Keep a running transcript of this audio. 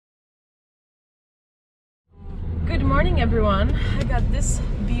morning, everyone. I got this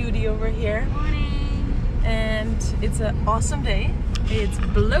beauty over here. Morning. And it's an awesome day. It's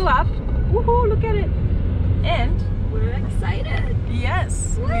blew up. Woohoo, look at it. And we're excited.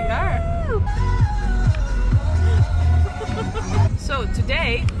 Yes, Woo! We are. So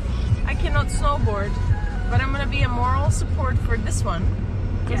today, I cannot snowboard, but I'm gonna be a moral support for this one.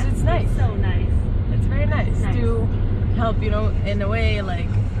 Because it's nice. It's so nice. It's very nice to help, you know, in a way, like,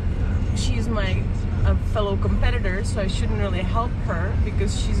 she's my fellow competitor, so I shouldn't really help her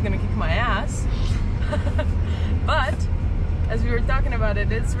because she's gonna kick my ass. But as we were talking about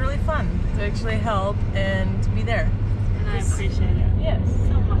it, it's really fun to actually help and to be there. And I appreciate it. Yes.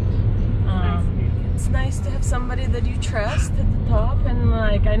 So much. It's nice to have somebody that you trust at the top, and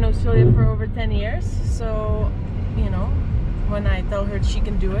like I know Silje for over 10 years, so you know, when I tell her she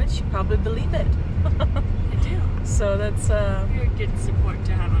can do it, she probably believe it. I do. So that's you're a good support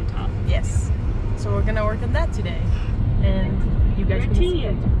to have on top. Yes. So we're gonna work on that today, and you guys we're a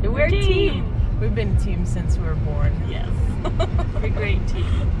team. We're a team. We've been a team since we were born. Yes. We're a great team.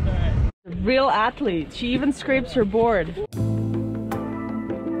 All right. A real athlete. She even scrapes her board.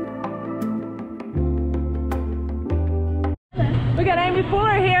 We got Amy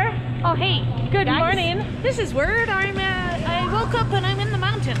Fuller here. Oh hey, good guys. Morning. This is weird. I woke up and I'm in the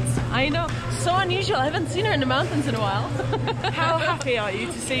mountains. I know, so unusual. I haven't seen her in the mountains in a while. How happy are you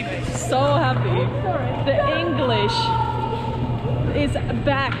to see me? So happy. The English is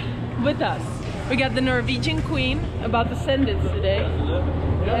back with us. We got the Norwegian Queen about to send it today.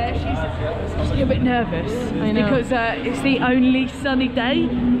 Yeah, she's a bit nervous. I know. Because it's the only sunny day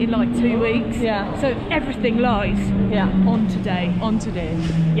in like 2 weeks. Yeah. So everything lies on today. On today.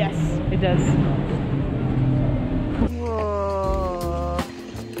 Yes. It does. Whoa.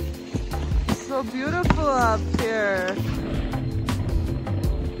 So beautiful up here.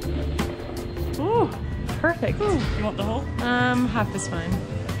 Ooh, perfect. Ooh. You want the whole? Half is fine.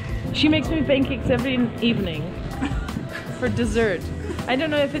 She makes me pancakes every evening for dessert. I don't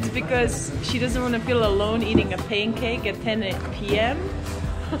know if it's because she doesn't want to feel alone eating a pancake at 10 p.m.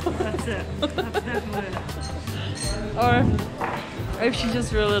 That's it. That's definitely it. Or if she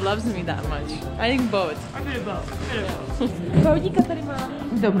just really loves me that much. I think both. A bit of both. A bit of both. Pohodíka tady mám.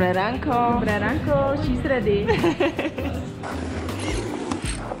 Dobré ránko. Dobré ránko. She's ready.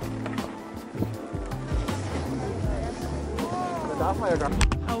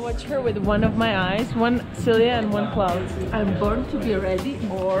 I'll watch her with one of my eyes, one Silje and one Cloud. I'm born to be ready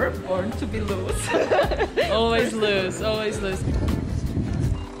or born to be loose. Always lose, always lose.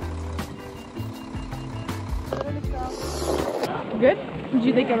 Good? Did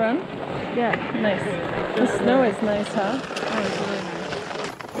you take a run? Yeah, nice. The snow is nice, huh?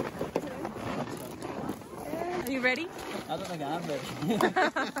 Are you ready? I don't think I'm ready.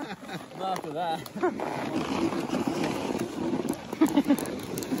 Not after that.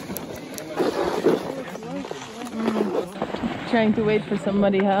 Trying to wait for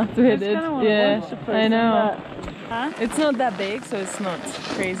somebody, huh? To hit it. Yeah, I know. Huh? It's not that big, so it's not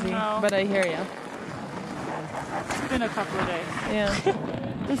crazy. No. But I hear ya. It's been a couple of days. Yeah.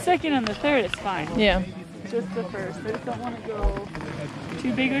 The second and the third is fine. Yeah. Just the first. I just don't want to go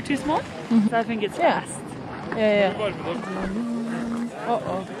too big or too small. So I think it's Yeah. fast. Yeah, yeah.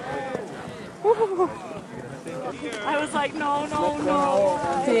 Uh-oh. I was like, no, no, no.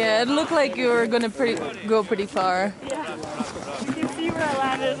 Yeah, it looked like you were gonna go pretty far. Yeah. You can see where I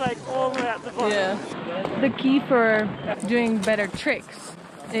landed, like all the way at the bottom. Yeah. The key for doing better tricks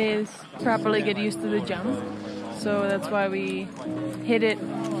is properly get used to the jump. So that's why we hit it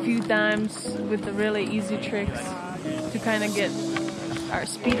a few times with the really easy tricks to kind of get our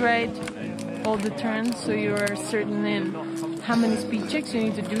speed right, all the turns, so you're certain in how many speed checks you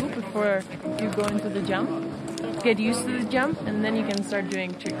need to do before you go into the jump. Get used to the jump, and then you can start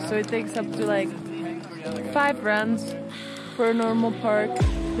doing tricks. So it takes up to like 5 runs for a normal park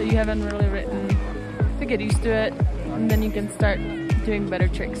that you haven't really written to get used to it, and then you can start doing better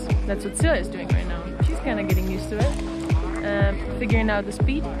tricks. That's what Silje is doing right now. She's kind of getting used to it, figuring out the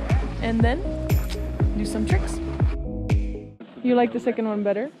speed, and then do some tricks. You like the second one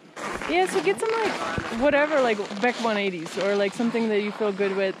better? Yeah, so get some like whatever, like back 180s or like something that you feel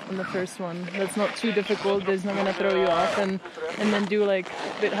good with on the first one. That's not too difficult, that's not gonna throw you off, and then do like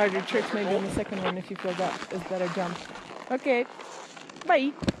a bit harder tricks maybe on the second one if you feel that is better jump. Okay,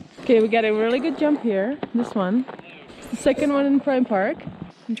 bye. Okay, we got a really good jump here, this one. It's the second one in Prime Park.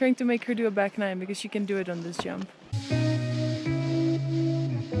 I'm trying to make her do a back 9 because she can do it on this jump.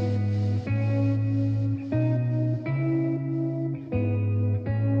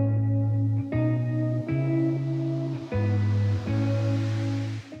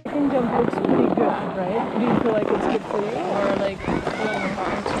 Jump looks pretty good, right? Do you feel like it's good for you, or like,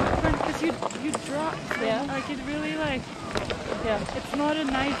 Because you drop. Yeah. Like it really like, yeah, it's not a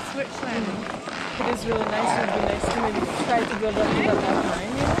nice switch landing. it is really nice. It would be nice to maybe try to build up to that back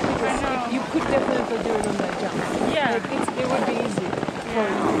nine, you know? Because I know. you could definitely do it on that jump. Yeah. Like it would be easy for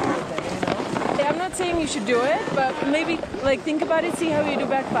you to do it there, you know? Yeah, I'm not saying you should do it, but maybe like think about it, see how you do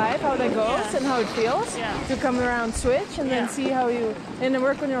back five, how that goes, and how it feels. Yeah. To come around switch, and then Yeah. see how you, and then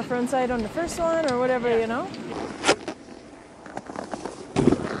work on your front side on the first one, or whatever, you know?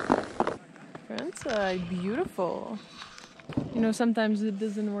 Front side, beautiful. You know, sometimes it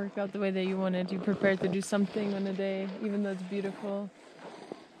doesn't work out the way that you want it. You're prepared to do something on a day, even though it's beautiful.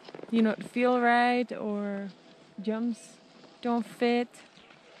 You not feel right, or jumps don't fit.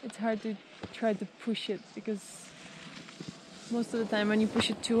 It's hard to try to push it, because most of the time when you push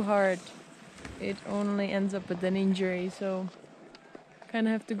it too hard, it only ends up with an injury. So kind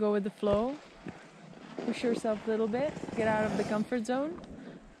of have to go with the flow. Push yourself a little bit, get out of the comfort zone,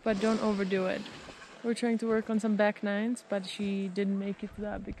 but don't overdo it. We're trying to work on some back nines, but she didn't make it to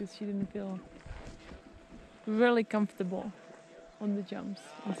that because she didn't feel really comfortable on the jumps.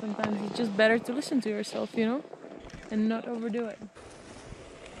 And sometimes it's just better to listen to yourself, you know, and not overdo it.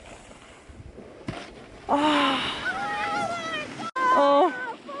 Oh,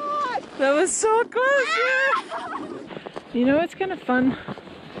 that was so close. Yeah. You know, it's kind of fun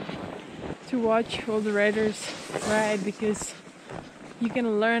to watch all the riders ride, because you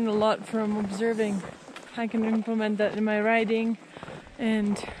can learn a lot from observing. I can implement that in my riding,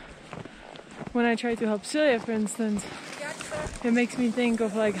 and when I try to help Silje, for instance, it makes me think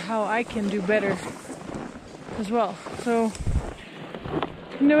of like how I can do better as well. So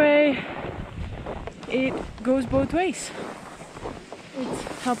in a way, it goes both ways.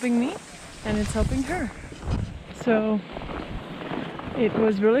 It's helping me and it's helping her. So it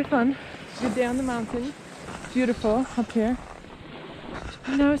was really fun. Good day on the mountain. Beautiful up here.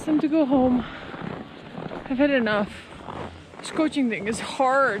 Now it's time to go home. I've had enough. This coaching thing is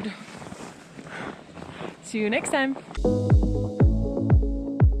hard. See you next time.